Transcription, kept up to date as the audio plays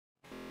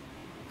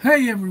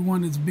Hey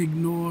everyone, it's Big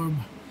Norb.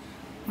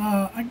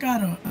 I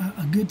got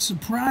a good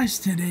surprise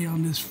today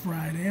on this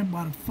Friday. I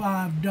bought a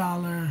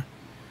 $5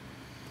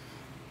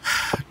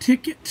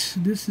 ticket.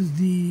 This is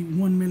the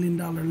 $1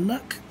 million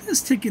luck.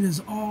 This ticket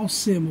is all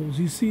symbols.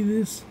 You see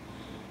this?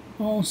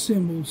 All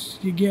symbols.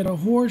 You get a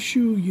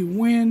horseshoe, you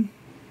win.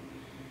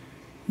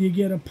 You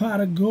get a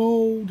pot of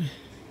gold,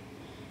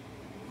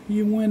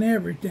 you win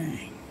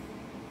everything.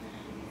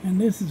 And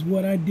this is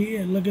what I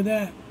did. Look at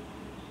that.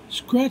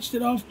 Scratched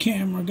it off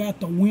camera, got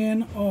the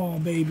win all,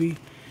 baby.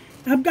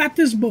 I've got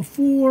this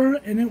before,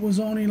 and it was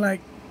only like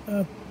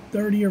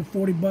 30 or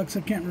 40 bucks, I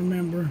can't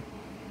remember.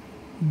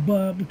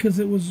 But because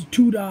it was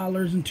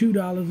 $2 and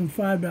 $2 and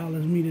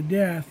 $5 me to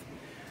death.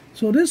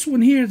 So this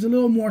one here is a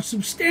little more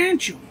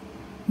substantial.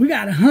 We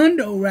got a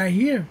hundo right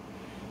here.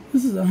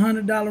 This is a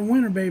 $100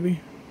 winner,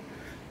 baby.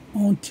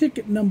 On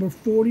ticket number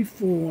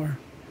 44.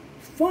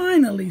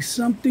 Finally,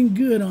 something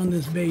good on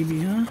this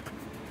baby, huh?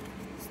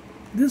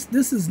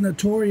 This is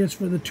notorious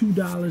for the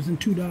 $2 and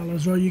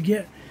 $2, or you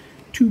get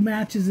two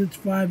matches, it's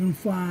 5 and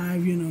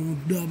 5, you know,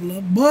 double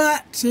up.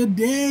 But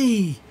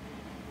today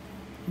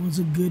was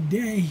a good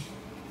day.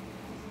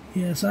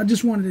 Yes, I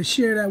just wanted to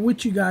share that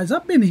with you guys.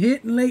 I've been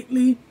hitting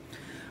lately.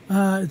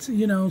 It's,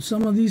 you know,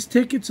 some of these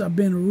tickets have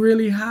been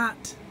really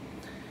hot,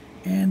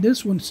 and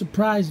this one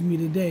surprised me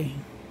today.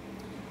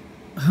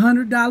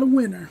 $100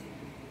 winner.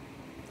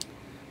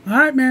 All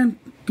right, man.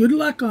 Good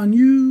luck on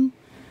you.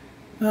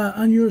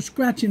 On your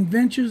scratching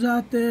ventures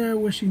out there,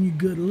 wishing you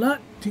good luck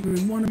to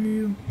every one of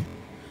you.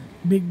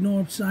 Big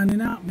Norb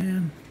signing out,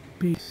 man.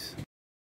 Peace.